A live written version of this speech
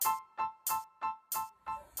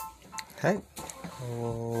Hey,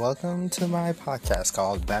 welcome to my podcast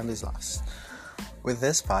called Bambi's Lost. With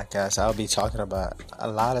this podcast, I'll be talking about a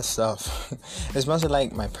lot of stuff. It's mostly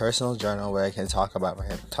like my personal journal where I can talk about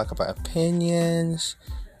opinions,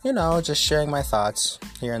 just sharing my thoughts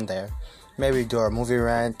here and there. Maybe do a movie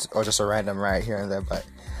rant or just a random rant here and there, but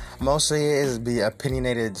mostly it'll be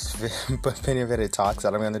opinionated talks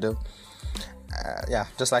that I'm gonna do.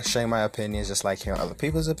 Just like sharing my opinions, just like hearing other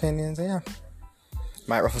people's opinions.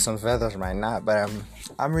 Might ruffle some feathers, might not, but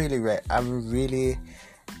I'm really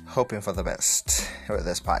hoping for the best with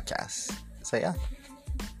this podcast. So yeah.